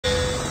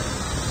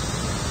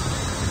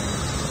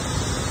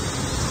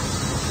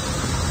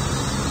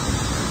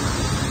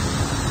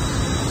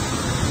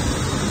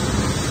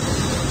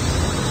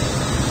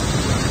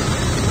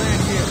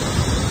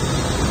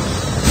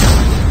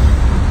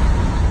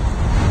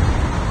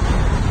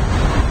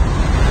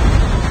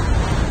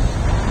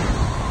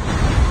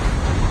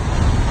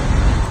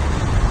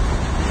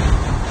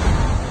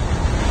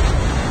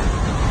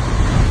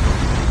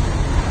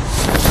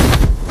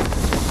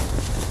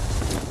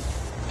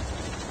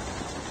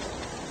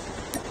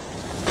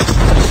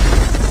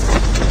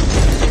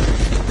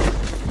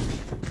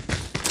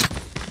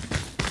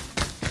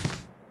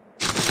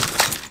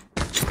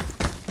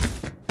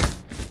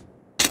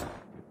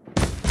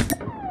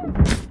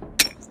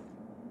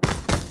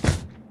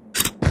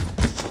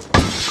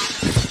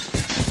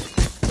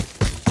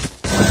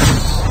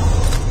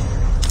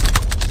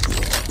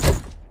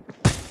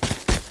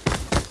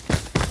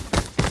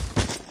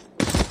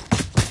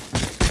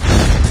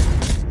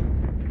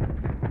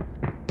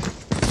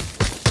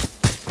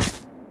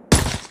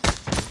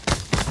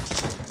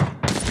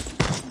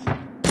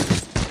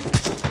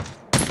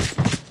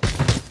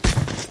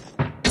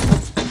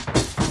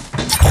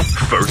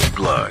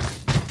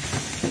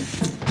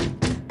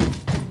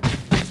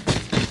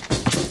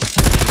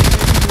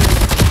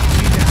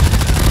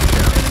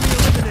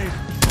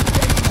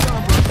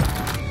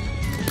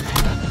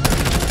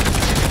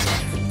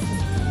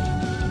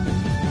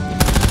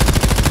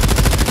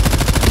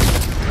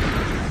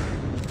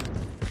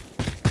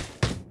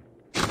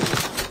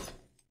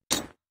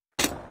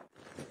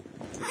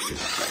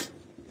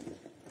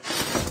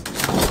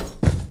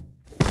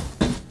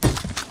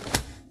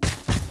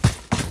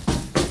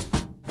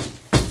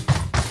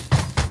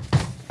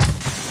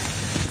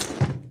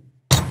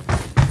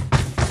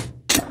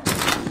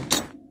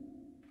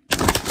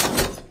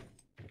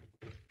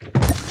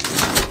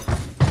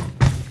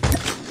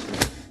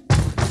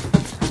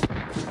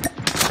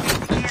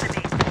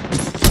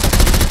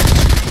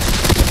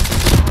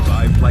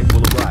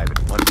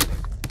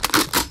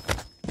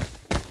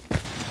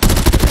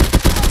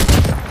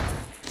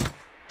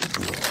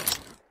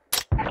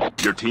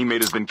Your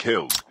teammate has been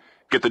killed.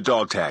 Get the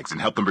dog tags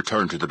and help them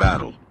return to the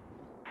battle.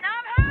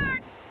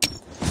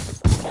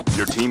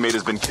 Your teammate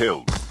has been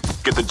killed.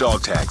 Get the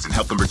dog tags and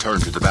help them return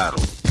to the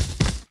battle.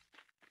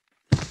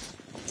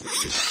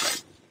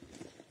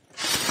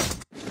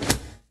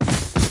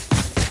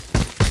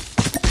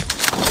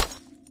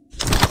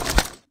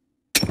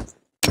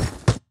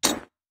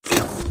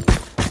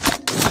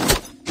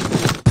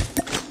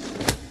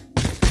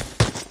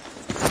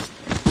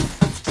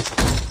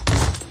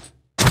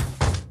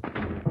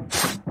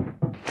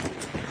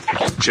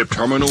 Chip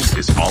terminal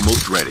is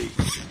almost ready.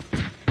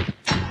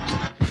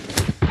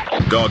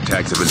 Dog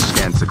tags have been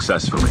scanned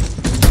successfully.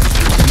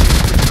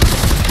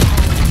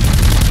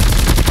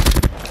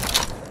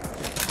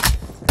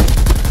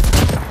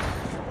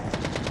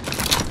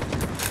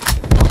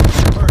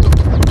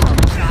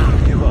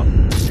 Don't give up.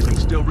 You can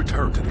still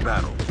return to the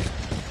battle.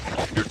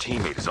 Your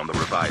teammate is on the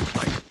revive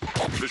flight.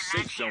 The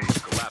safe zone is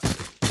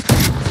collapsing.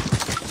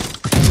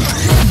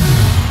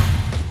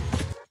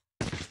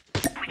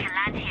 We can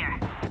land here.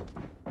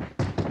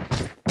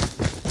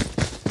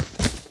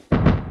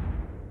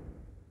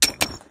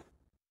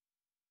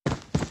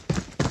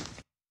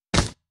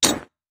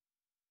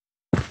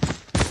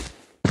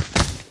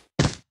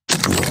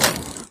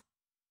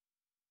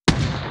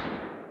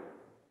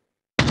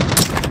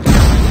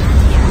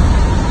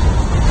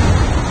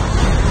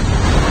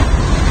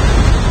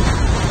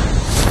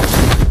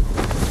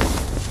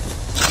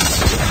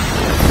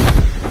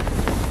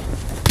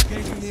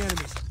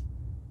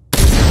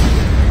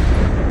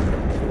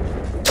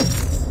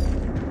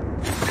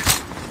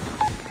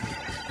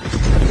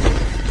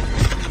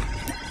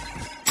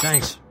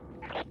 Thanks.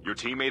 Your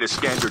teammate has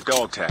scanned your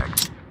dog tag.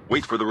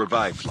 Wait for the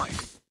revive flight.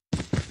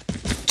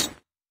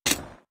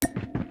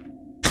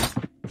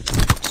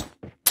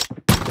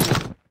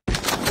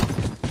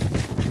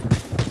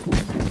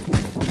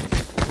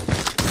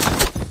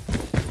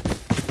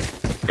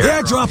 The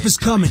airdrop is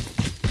coming.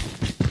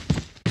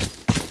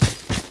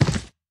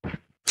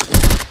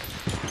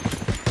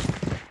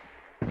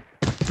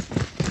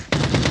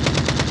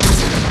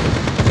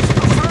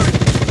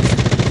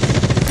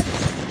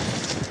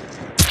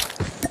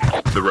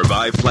 The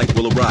revive flight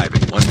will arrive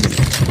in 1 minute.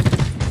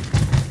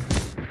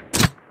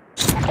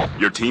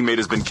 Your teammate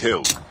has been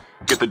killed.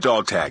 Get the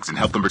dog tags and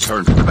help them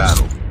return to the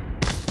battle.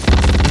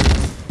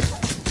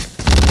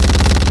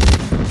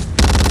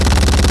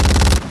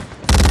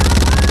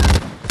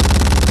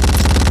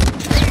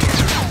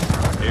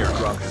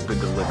 Airdrop has been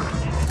delivered.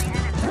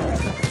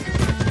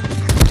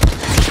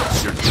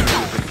 Your teammate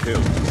has been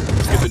killed.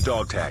 Get the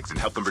dog tags and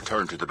help them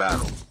return to the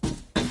battle.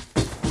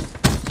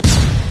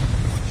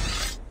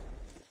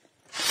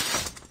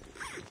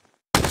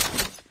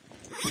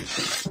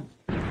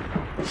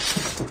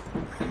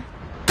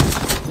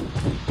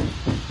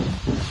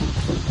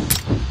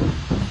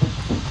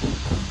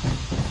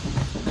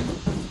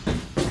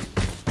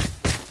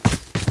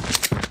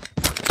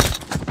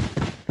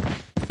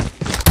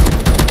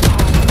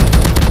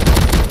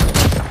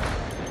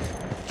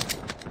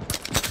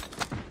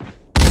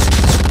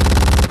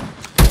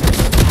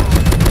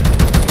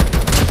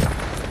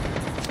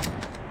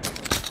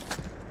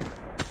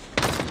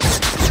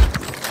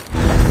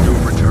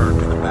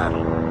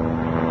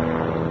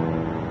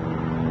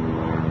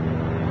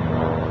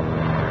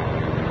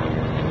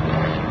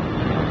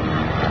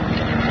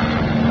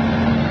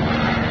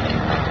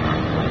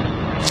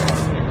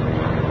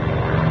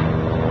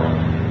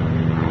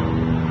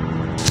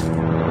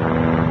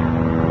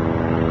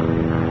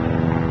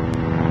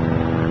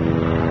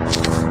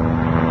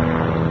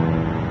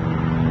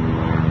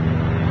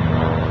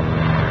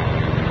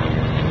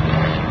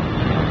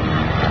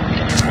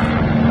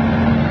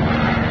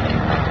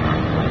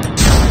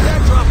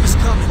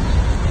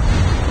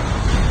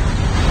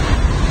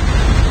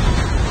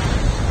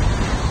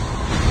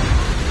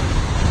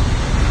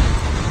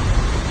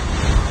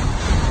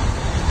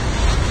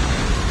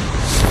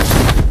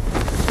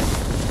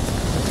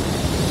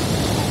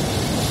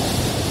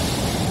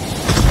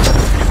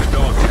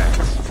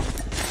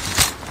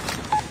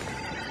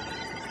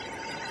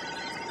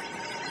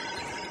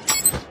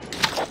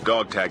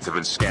 Dog tags have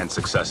been scanned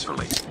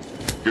successfully.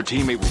 Your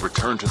teammate will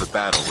return to the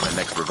battle when the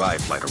next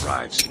revive flight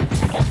arrives.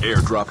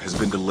 Airdrop has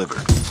been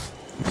delivered.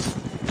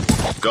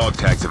 Dog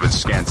tags have been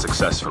scanned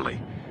successfully.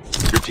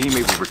 Your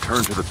teammate will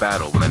return to the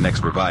battle when the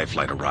next revive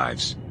flight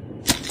arrives.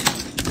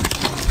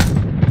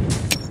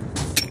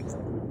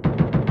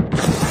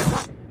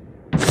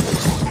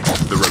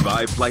 The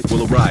revive flight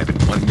will arrive in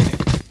 1 minute.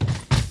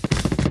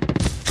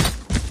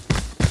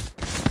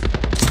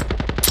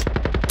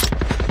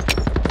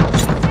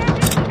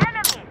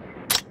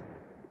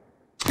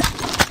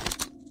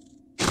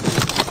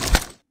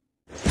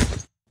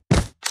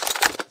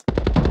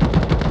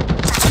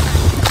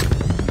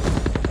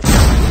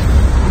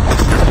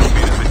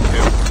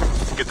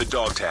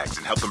 Dog tags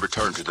and help them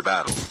return to the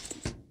battle.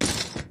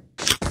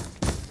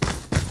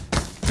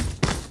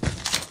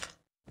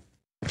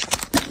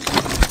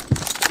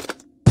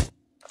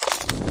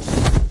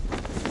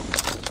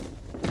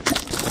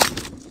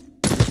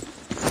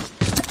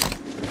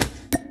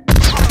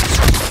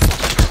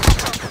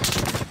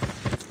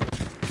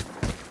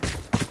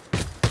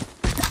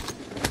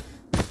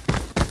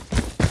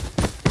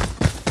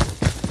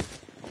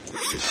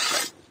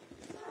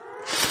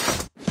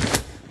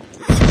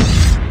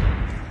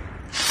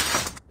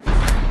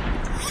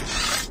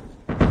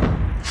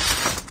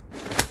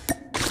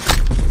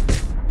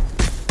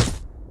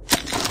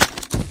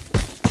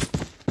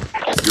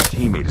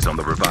 on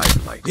the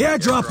revived flight. The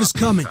airdrop is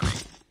coming.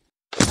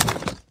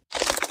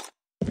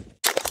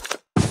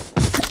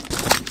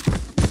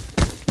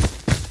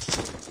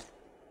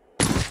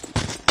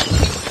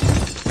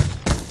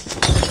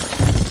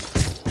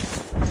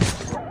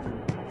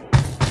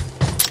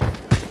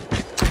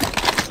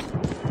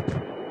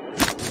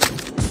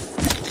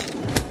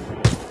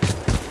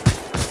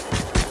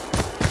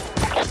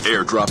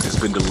 Airdrop has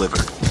been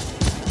delivered.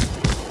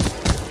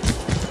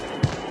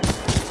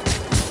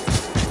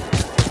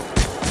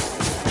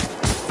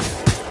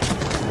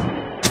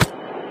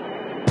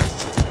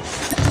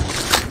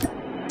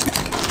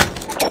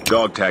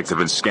 Dog tags have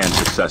been scanned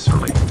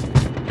successfully.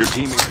 Your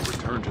teammate will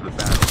return to the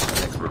battle when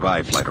the next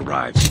revive flight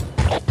arrives.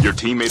 Your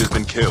teammate has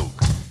been killed.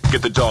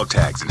 Get the dog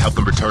tags and help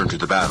them return to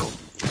the battle.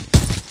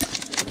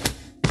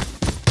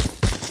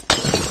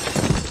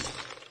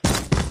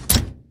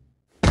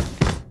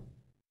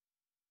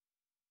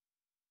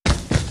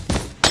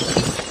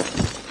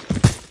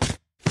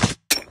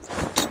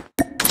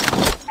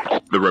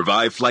 The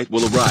revive flight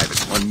will arrive in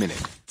 1 minute.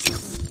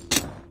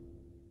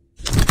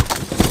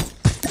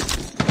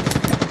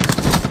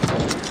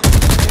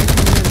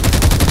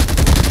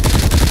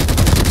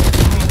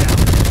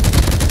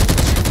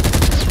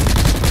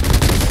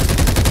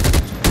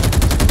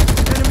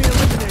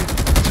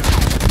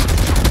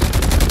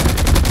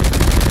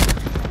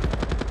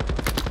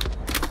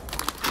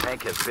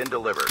 Tank has been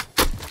delivered.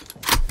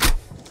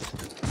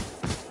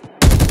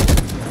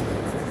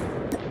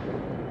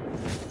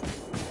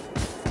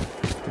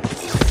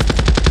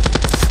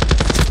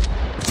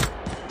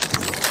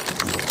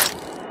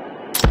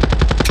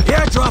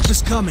 Airdrop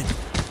is coming.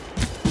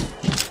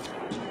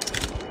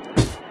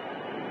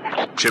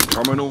 Chip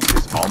terminal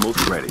is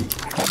almost ready.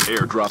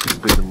 Airdrop has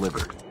been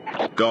delivered.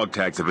 Dog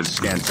tags have been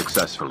scanned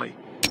successfully.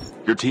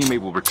 Your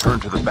teammate will return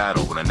to the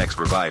battle when the next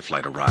revive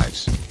flight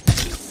arrives.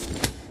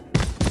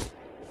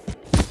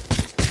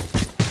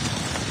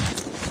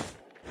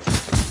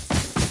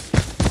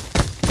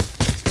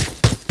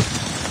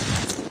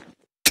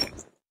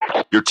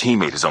 Your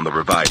teammate is on the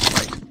revive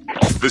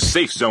flight. The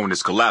safe zone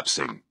is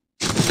collapsing.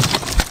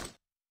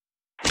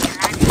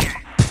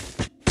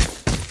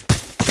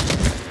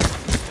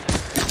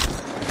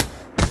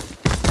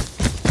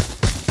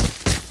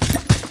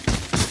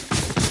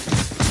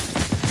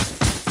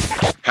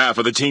 Half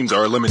of the teams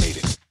are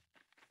eliminated.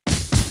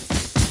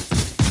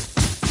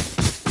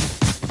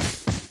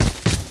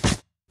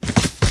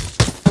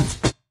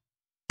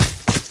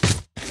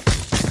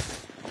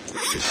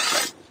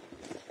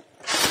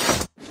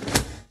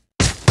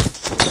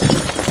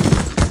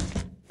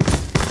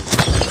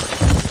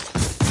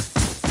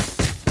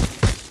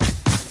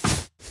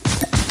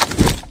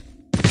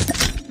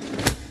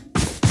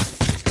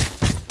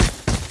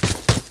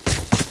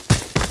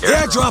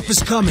 Airdrop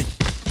is coming.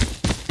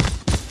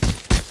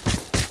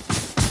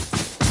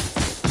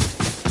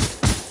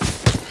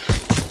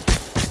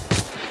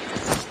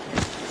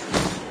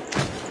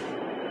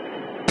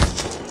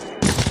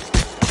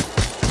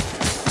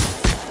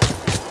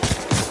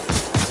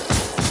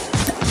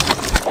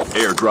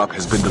 Airdrop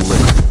has been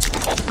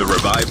delivered. The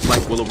revive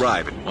flight will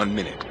arrive in 1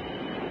 minute.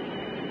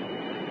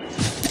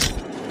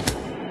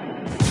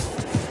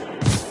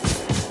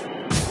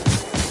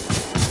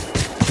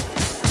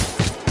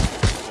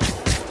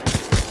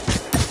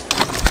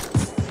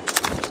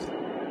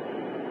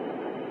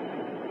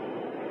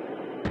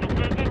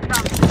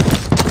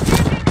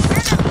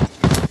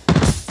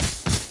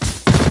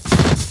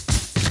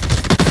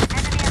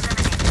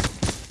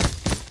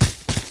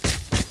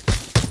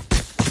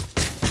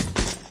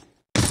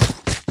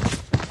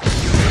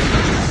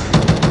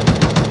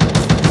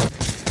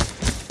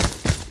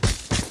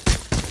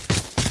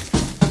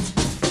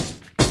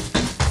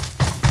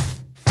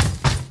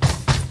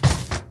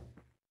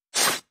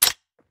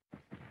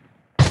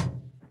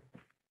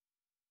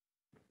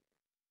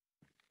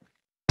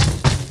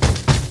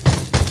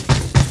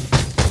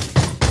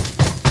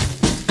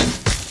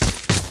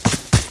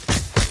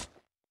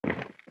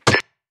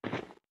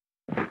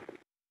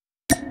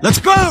 Let's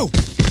go!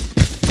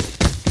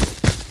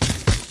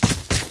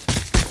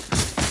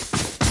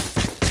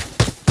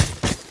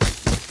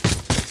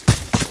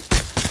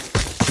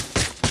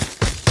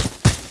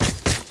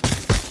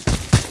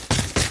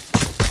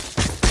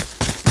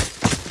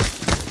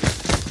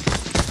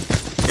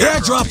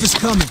 Airdrop is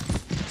coming.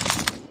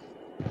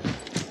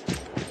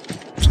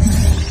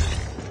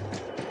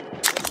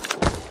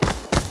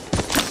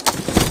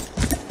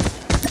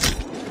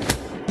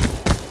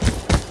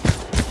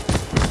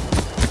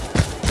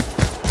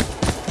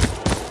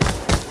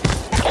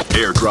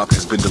 Airdrop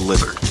has been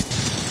delivered.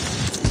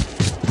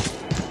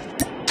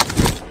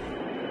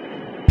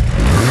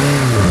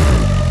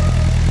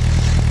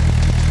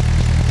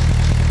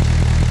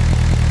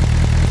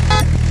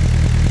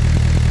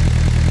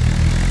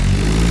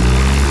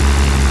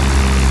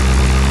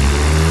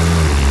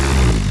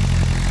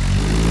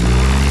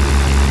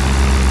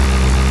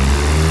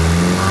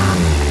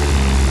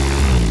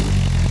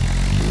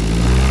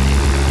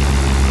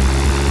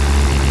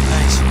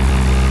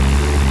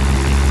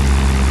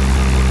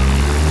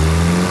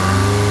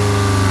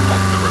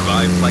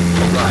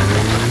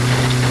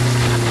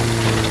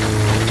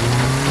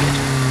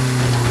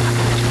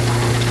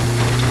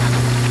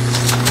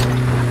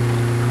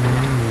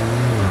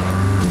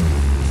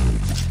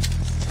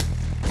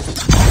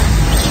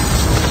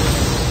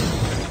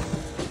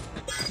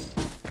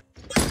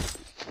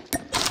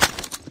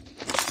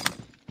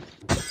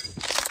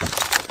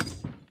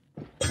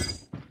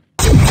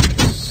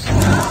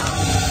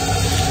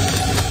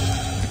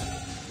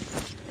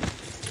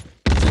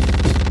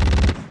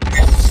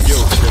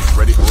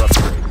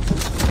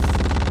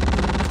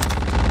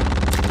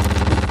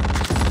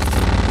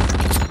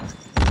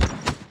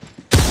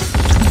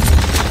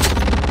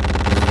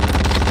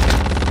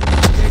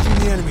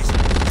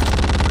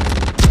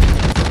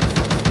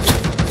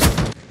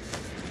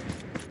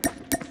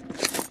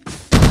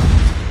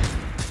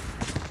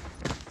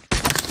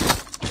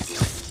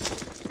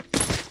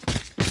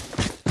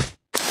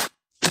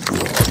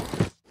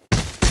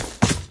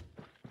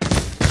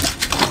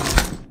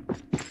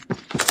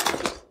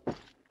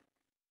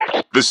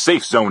 The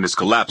safe zone is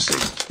collapsing.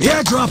 The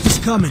airdrop is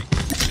coming.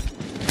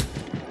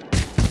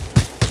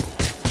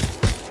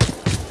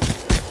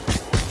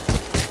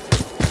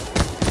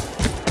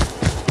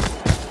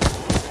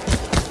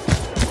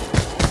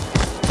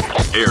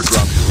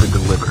 Airdrop has been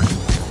delivered.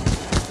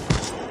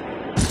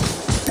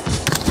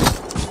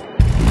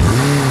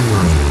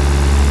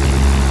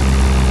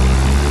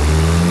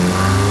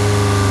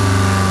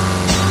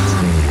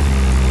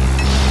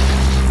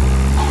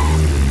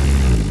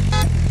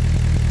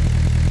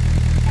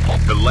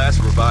 The last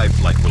revived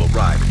flight will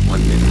arrive in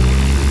 1 minute.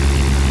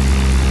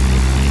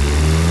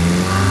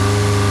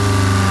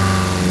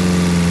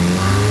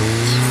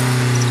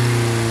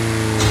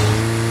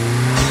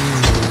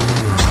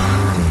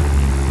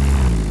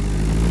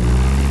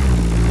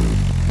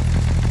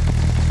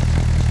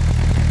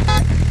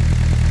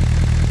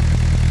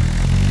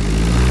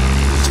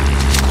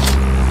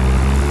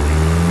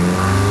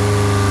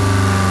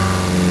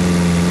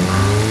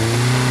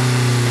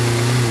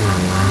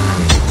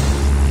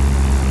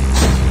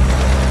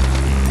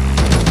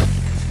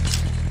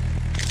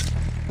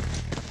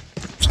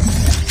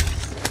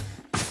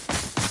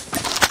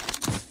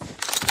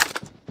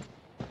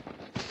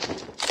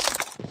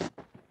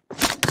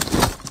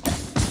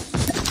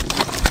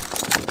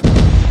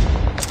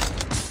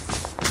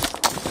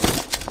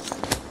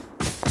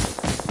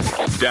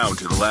 Down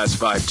to the last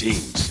 5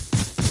 teams.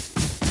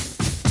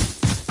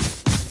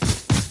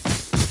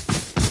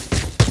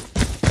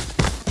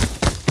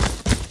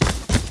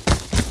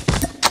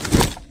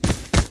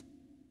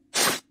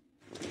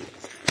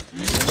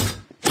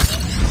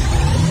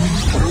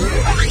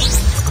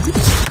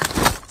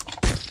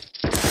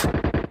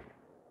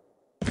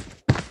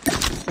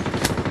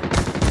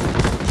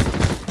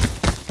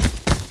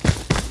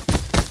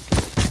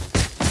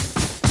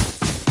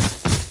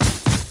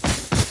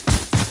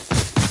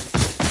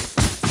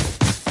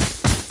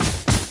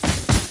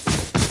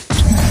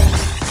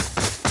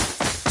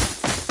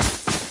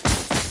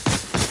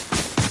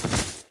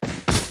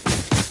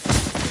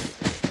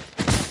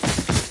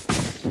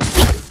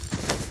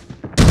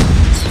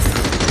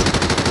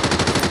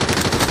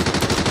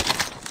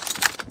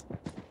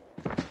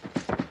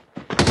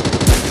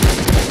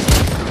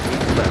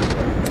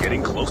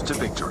 Getting close to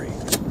victory.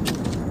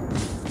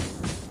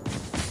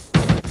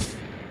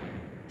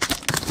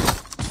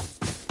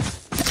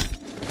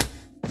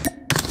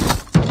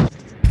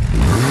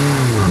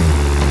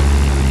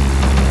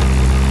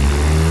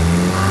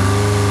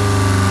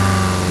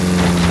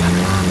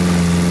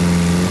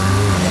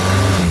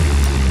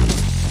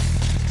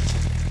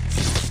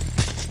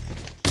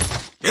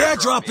 The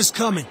airdrop is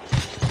coming.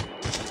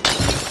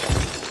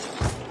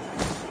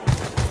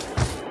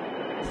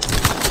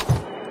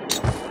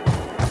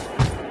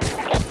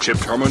 Chip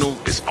terminal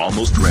is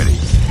almost ready.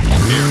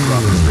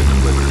 Airdrop has been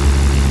delivered.